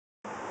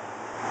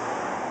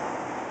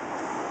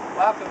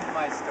Welcome to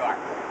my store.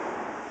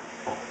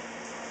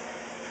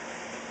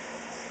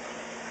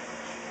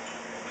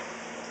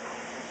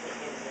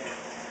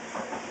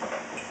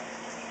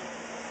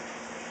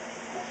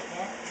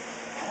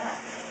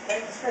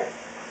 Take the strip.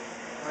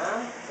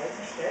 Huh? Take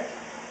the strip.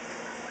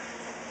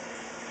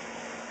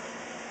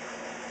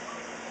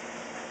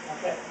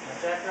 Okay,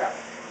 now jack her up.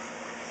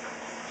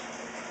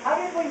 How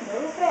did we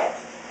move it?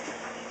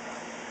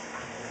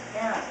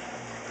 Yeah.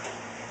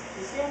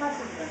 You see how much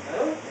has been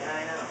moved? Yeah,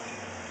 I know.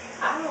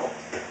 Ow!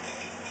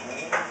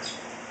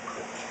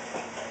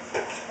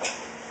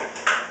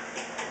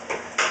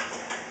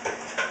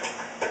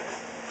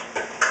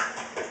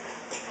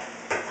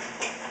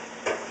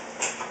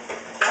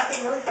 That's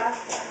really fast.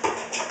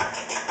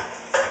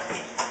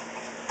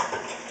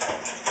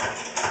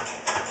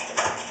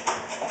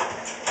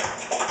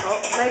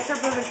 Oh, legs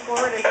are moving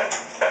forward. I think.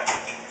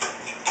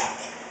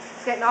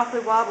 It's getting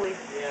awfully wobbly.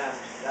 Yeah,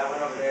 that one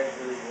over there is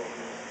really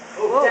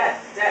cool. Whoa. Oh, dead.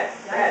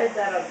 I did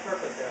that on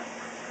purpose there.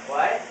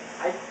 What?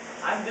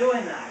 I'm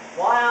doing that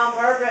Why on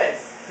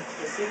purpose?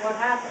 to see what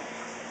happens.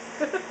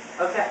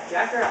 Okay,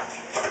 jack her up.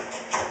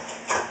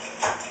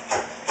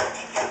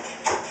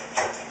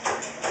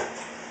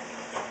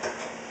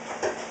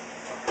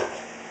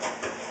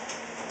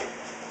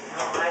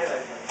 How high do I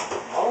put?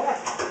 All up.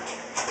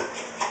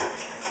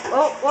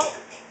 Oh, whoa.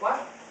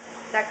 What?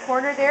 That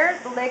corner there,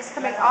 the leg's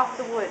coming off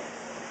the wood.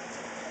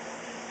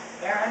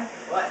 Aaron,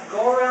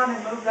 go around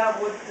and move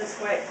that wood this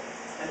way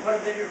and put a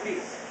bigger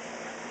piece.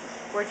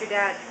 Where's your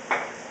dad?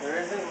 There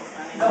isn't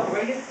any. No,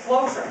 bring it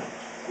closer.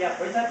 Yeah,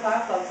 bring that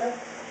pile closer.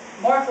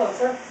 More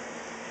closer.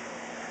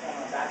 Oh,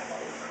 not that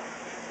close.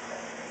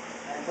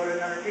 And put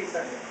another piece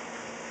under it.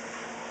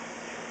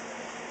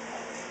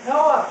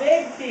 No, a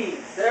big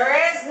piece. There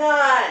is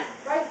none.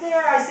 Right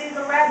there, I see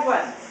the red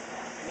ones.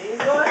 These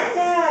ones?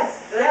 Yes.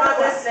 They're not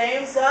the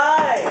same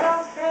size. I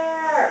don't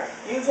care.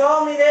 You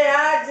told me they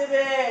had to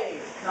be.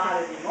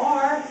 Not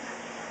anymore.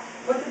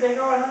 Put the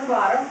bigger one on the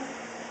bottom.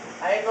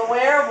 I am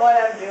aware of what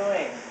I'm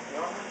doing.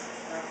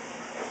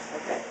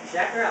 Okay,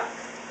 jack her up.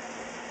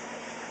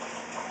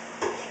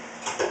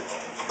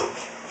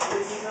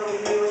 This is what we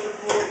do with the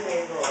pool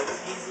table. It's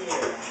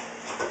easier.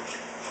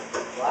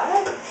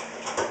 What?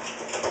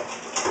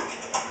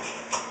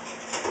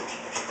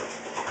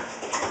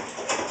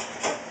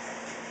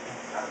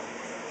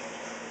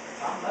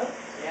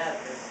 Yeah,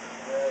 the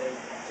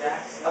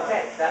jacks.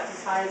 Okay, that's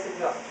as high as it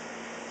goes.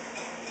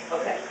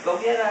 Okay, go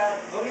get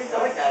No, it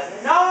those.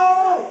 doesn't.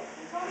 No!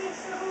 You told me it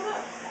still goes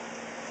up.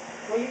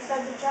 Well, you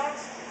said the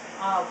jacks?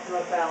 To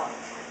a balance.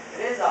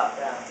 It is off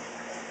balance.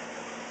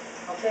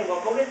 Okay,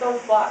 well, go get those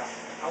blocks.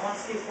 I want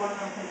to see if one of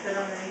them can fit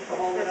underneath to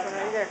hold it This up one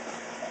now. right there.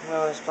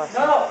 No, it's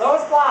possible. No,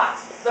 those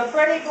blocks. The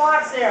pretty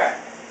blocks there.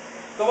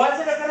 The ones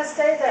that are going to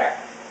stay there.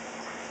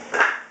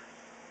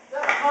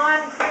 The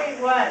concrete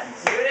ones.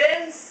 You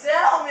didn't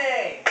sell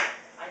me.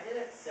 I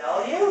didn't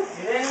sell you.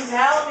 You didn't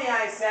tell me,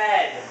 I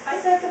said. I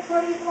said the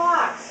pretty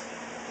blocks.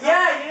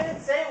 Yeah, you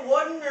didn't say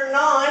wooden or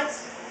not.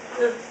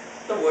 The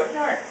wooden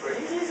aren't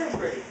pretty. These are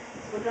pretty.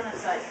 Look on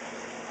its side.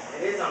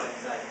 It is on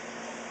its side.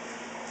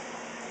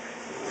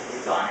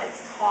 It's on its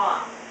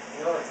top.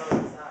 No, it's on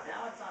its side.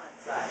 Now it's on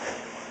its side.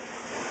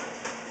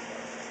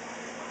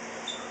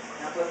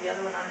 Now put the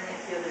other one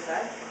underneath the other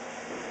side.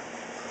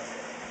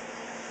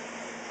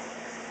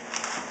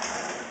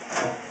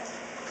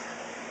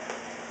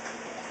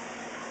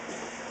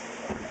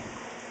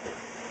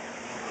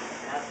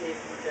 Now see if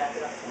you can jack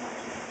it up too much.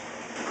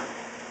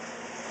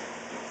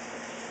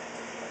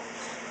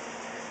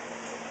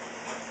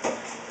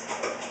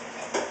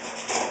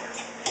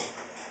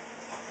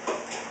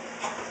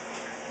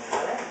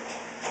 Got it?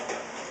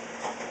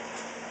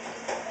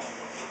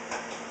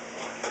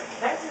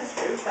 Tighten the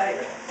screw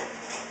tighter.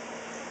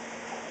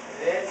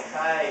 It is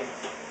tight.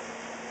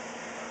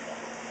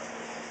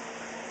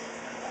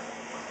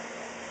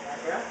 Jack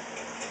her up.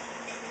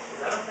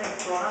 'Cause I don't think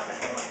it's going up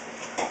anymore.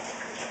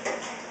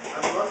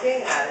 I'm looking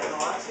at it and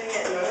watching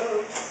it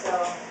move, so.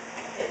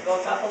 It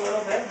goes up a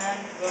little bit and then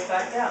it goes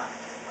back down.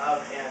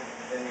 Oh, yeah.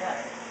 Then Yeah,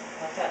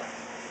 like that.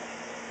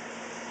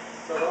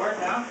 So lower it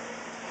down.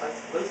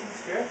 Let's loosen the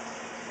screw.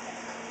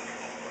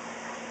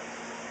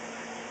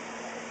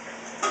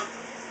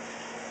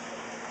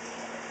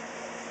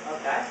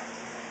 Okay.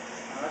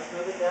 Now let's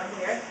move it down to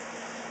here.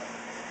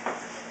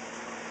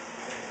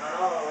 Not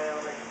all the way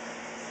over.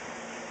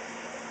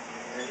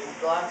 And these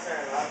blocks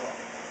aren't level.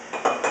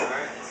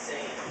 Aren't the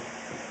same.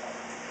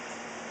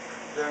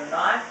 They're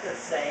not the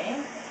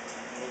same.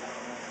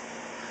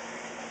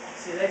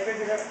 See, they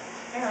figured out.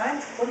 Hang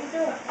on, what are you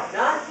doing?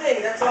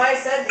 Nothing. That's why I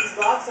said these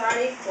blocks aren't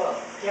equal.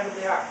 Yeah, but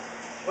they are.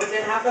 But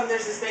then how come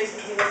there's a space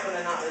between this one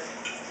and not this?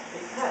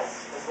 Because.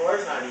 The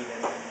floor's not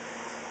even.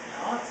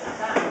 No, it's not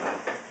that.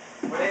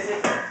 What is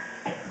it?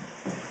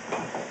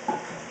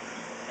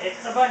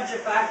 It's a bunch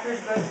of factors,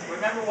 but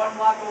remember one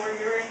block over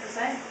here ain't the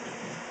same.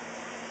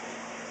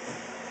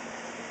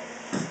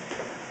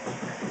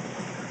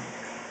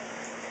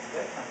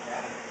 Good, like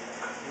that.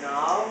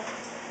 No.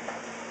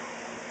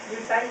 You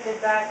tightened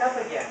it back up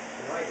again.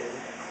 No, I didn't.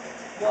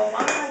 Well,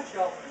 one of my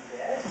children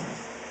did.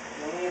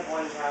 You only have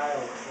one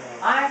child, so.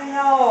 I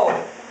know.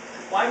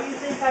 Why do you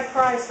think I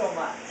cry so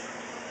much?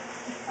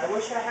 I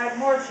wish I had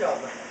more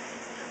children.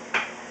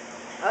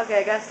 Okay,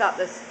 I gotta stop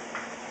this.